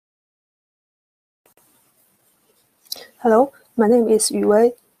Hello, my name is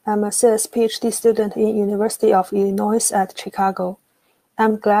Yuwei. I'm a CS PhD student in University of Illinois at Chicago.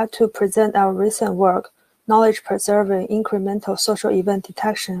 I'm glad to present our recent work, Knowledge Preserving Incremental Social Event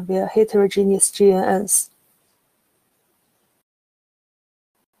Detection via Heterogeneous GNNs.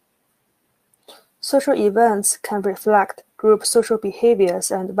 Social events can reflect group social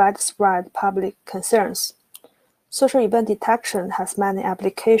behaviors and widespread public concerns. Social event detection has many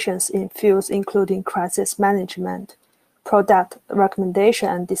applications in fields including crisis management, product recommendation,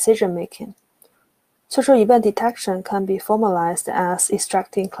 and decision-making. Social event detection can be formalized as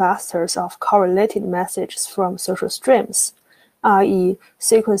extracting clusters of correlated messages from social streams, i.e.,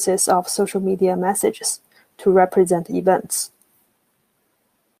 sequences of social media messages, to represent events.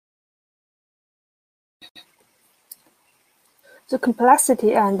 The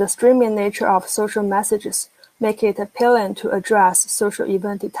complexity and the streaming nature of social messages make it appealing to address social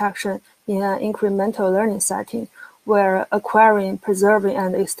event detection in an incremental learning setting, where acquiring, preserving,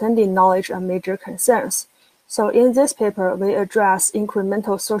 and extending knowledge are major concerns. So in this paper, we address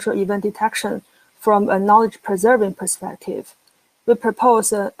incremental social event detection from a knowledge-preserving perspective. We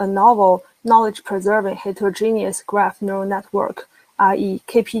propose a novel knowledge-preserving heterogeneous graph neural network, i.e.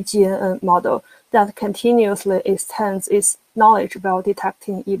 KPGNN model, that continuously extends its knowledge while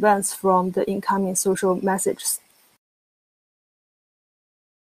detecting events from the incoming social messages.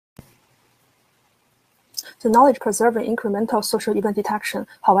 The knowledge-preserving incremental social event detection,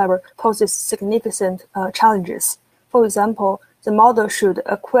 however, poses significant challenges. For example, the model should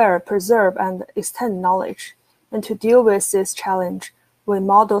acquire, preserve, and extend knowledge. And to deal with this challenge, we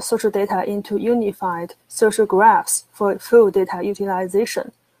model social data into unified social graphs for full data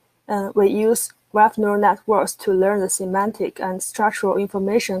utilization. We use graph neural networks to learn the semantic and structural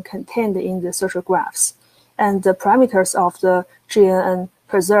information contained in the social graphs. And the parameters of the GNN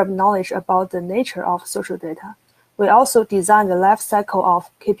preserve knowledge about the nature of social data. We also design the life cycle of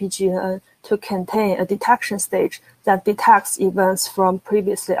KPGNN to contain a detection stage that detects events from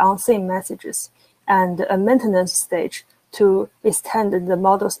previously unseen messages, and a maintenance stage to extend the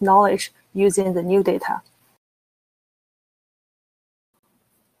model's knowledge using the new data.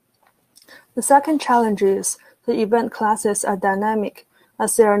 The second challenge is the event classes are dynamic,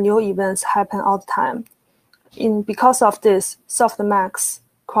 as there are new events happen all the time. Because of this, softmax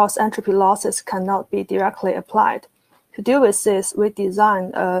cross-entropy losses cannot be directly applied. To deal with this, we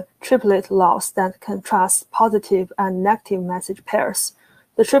designed a triplet loss that contrasts positive and negative message pairs.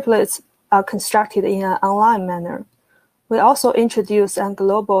 The triplets are constructed in an online manner. We also introduced a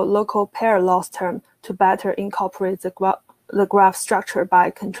global local pair loss term to better incorporate the graph structure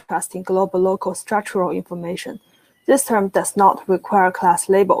by contrasting global local structural information. This term does not require class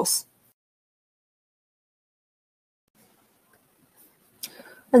labels.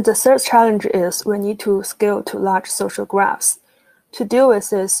 And the third challenge is we need to scale to large social graphs. To deal with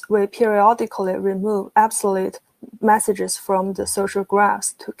this, we periodically remove obsolete messages from the social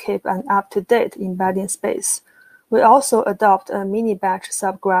graphs to keep an up-to-date embedding space. We also adopt a mini-batch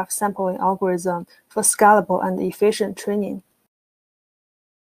subgraph sampling algorithm for scalable and efficient training.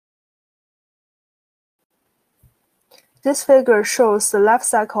 This figure shows the life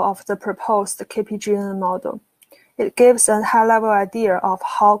cycle of the proposed KPGNN model. It gives a high-level idea of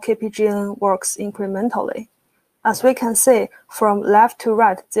how KPGNN works incrementally. As we can see, from left to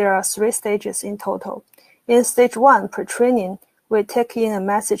right, there are 3 stages in total. In stage 1, pre-training, we take in a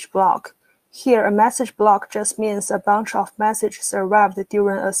message block. Here, a message block just means a bunch of messages arrived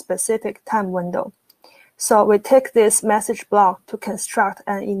during a specific time window. So we take this message block to construct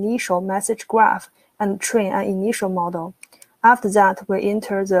an initial message graph and train an initial model. After that, we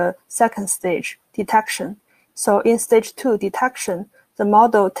enter the second stage, detection. So in stage 2, detection, the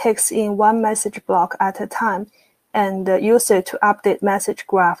model takes in one message block at a time and uses it to update message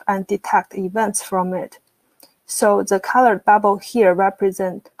graph and detect events from it. So the colored bubble here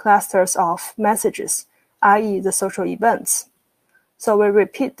represent clusters of messages, i.e. the social events. So we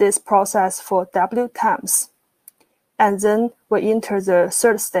repeat this process for W times. And then we enter the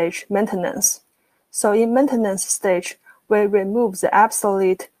third stage, maintenance. So in maintenance stage, we remove the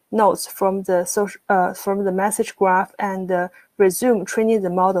obsolete nodes from the message graph and resume training the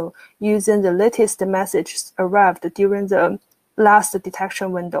model using the latest messages arrived during the last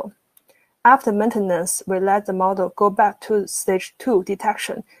detection window. After maintenance, we let the model go back to stage 2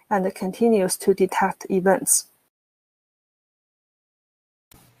 detection and continues to detect events.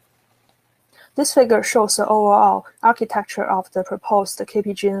 This figure shows the overall architecture of the proposed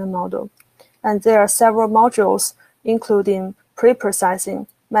KPGNN model. And there are several modules, including pre-processing,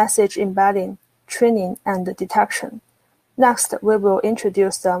 message embedding, training, and detection. Next, we will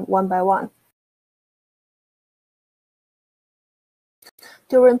introduce them one by one.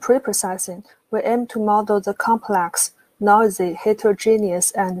 During preprocessing, we aim to model the complex, noisy,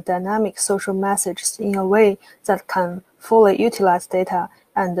 heterogeneous, and dynamic social messages in a way that can fully utilize data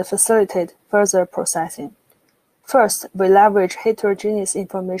and facilitate further processing. First, we leverage heterogeneous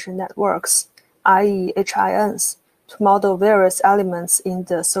information networks, i.e. HINs, to model various elements in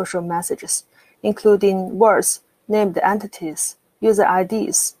the social messages, including words, named entities, user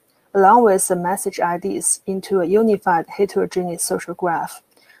IDs, along with the message IDs into a unified heterogeneous social graph,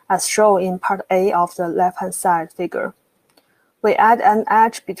 as shown in Part A of the left-hand side figure. We add an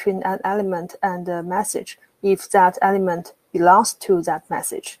edge between an element and a message if that element belongs to that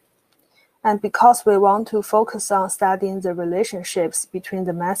message. And because we want to focus on studying the relationships between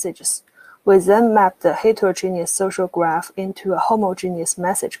the messages, we then map the heterogeneous social graph into a homogeneous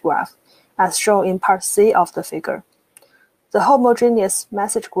message graph, as shown in Part C of the figure. The homogeneous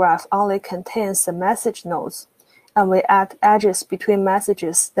message graph only contains the message nodes, and we add edges between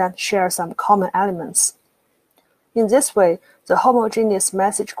messages that share some common elements. In this way, the homogeneous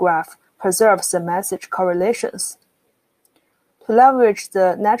message graph preserves the message correlations. To leverage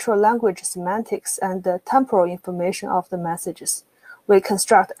the natural language semantics and the temporal information of the messages, we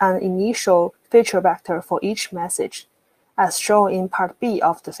construct an initial feature vector for each message, as shown in Part B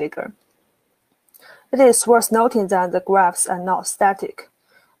of the figure. It is worth noting that the graphs are not static.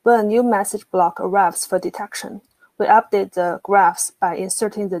 When a new message block arrives for detection, we update the graphs by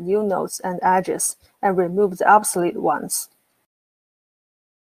inserting the new nodes and edges and remove the obsolete ones.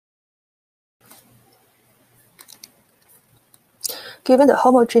 Given the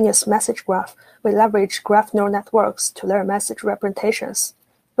homogeneous message graph, we leverage graph neural networks to learn message representations.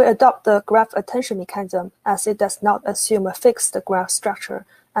 We adopt the graph attention mechanism as it does not assume a fixed graph structure,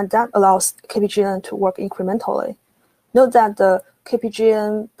 and that allows KPGN to work incrementally. Note that the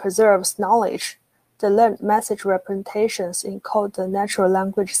KPGN preserves knowledge. The learned message representations encode the natural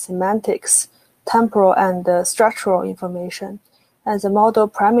language semantics, temporal and structural information, and the model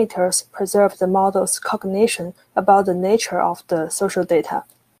parameters preserve the model's cognition about the nature of the social data.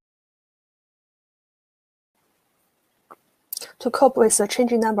 To cope with the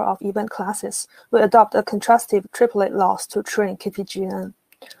changing number of event classes, we adopt a contrastive triplet loss to train KPGN.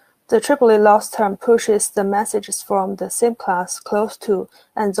 The triplet loss term pushes the messages from the same class close to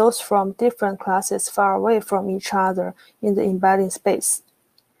and those from different classes far away from each other in the embedding space.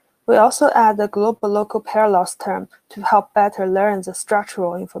 We also add the global local pair loss term to help better learn the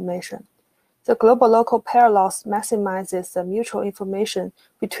structural information. The global local pair loss maximizes the mutual information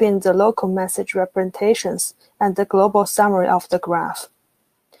between the local message representations and the global summary of the graph.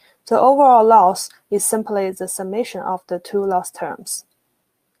 The overall loss is simply the summation of the two loss terms.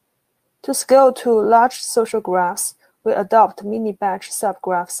 To scale to large social graphs, we adopt mini-batch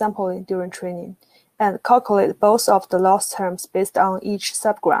subgraph sampling during training and calculate both of the loss terms based on each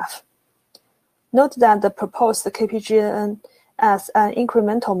subgraph. Note that the proposed KPGN as an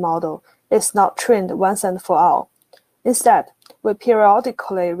incremental model is not trained once and for all. Instead, we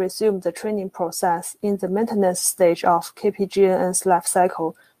periodically resume the training process in the maintenance stage of KPGN's life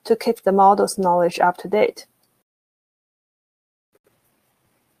cycle to keep the model's knowledge up to date.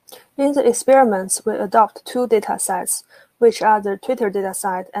 In the experiments, we adopt two datasets, which are the Twitter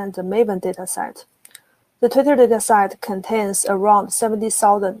dataset and the Maven dataset. The Twitter dataset contains around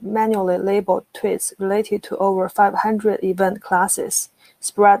 70,000 manually labeled tweets related to over 500 event classes,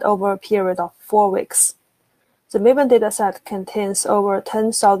 spread over a period of 4 weeks. The Maven dataset contains over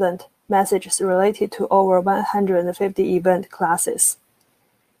 10,000 messages related to over 150 event classes.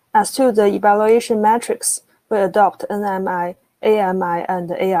 As to the evaluation metrics, we adopt NMI, AMI,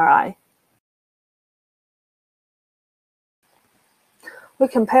 and ARI. We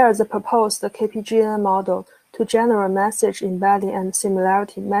compare the proposed KPGN model to general message embedding and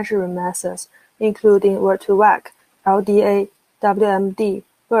similarity measuring methods, including word-to-vec, LDA, WMD,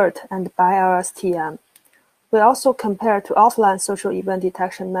 BERT, and BiLSTM. We also compare to offline social event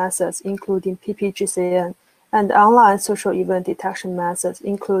detection methods, including PPGCN, and online social event detection methods,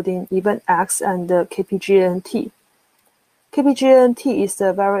 including EventX and KPGNT. KPGNT is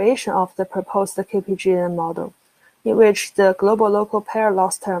the variation of the proposed KPGN model, in which the global local pair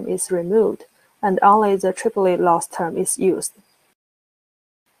loss term is removed, and only the triplet loss term is used.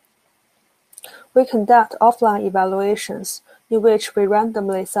 We conduct offline evaluations, in which we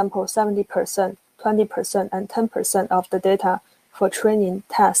randomly sample 70%, 20%, and 10% of the data for training,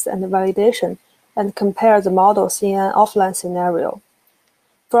 test, and validation, and compare the models in an offline scenario.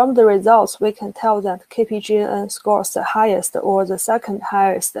 From the results, we can tell that KPGN scores the highest or the second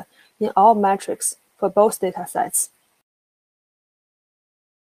highest in all metrics for both datasets.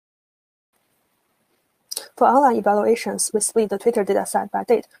 For online evaluations, we split the Twitter dataset by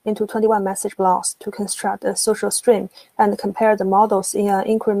date into 21 message blocks to construct a social stream and compare the models in an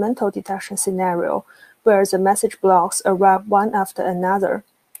incremental detection scenario, where the message blocks arrive one after another.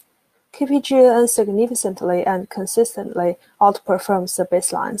 KPGNN significantly and consistently outperforms the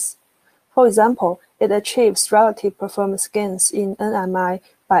baselines. For example, it achieves relative performance gains in NMI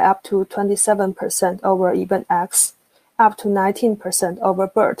by up to 27% over event X, up to 19% over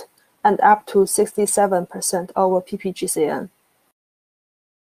BERT, and up to 67% over PPGCN.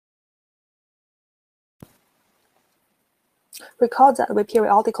 Recall that we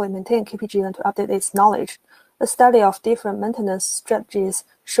periodically maintain KPGN to update its knowledge. A study of different maintenance strategies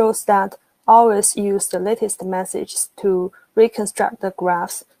shows that always use the latest message to reconstruct the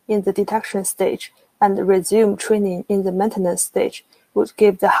graphs in the detection stage and resume training in the maintenance stage would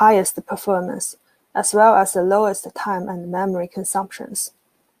give the highest performance, as well as the lowest time and memory consumptions.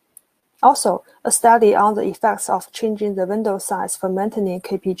 Also, a study on the effects of changing the window size for maintaining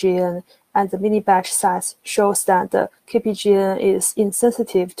KPGN and the mini-batch size shows that the KPGN is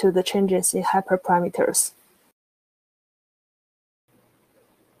insensitive to the changes in hyperparameters.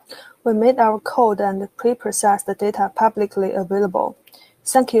 We made our code and pre-processed the data publicly available.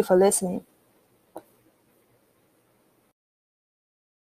 Thank you for listening.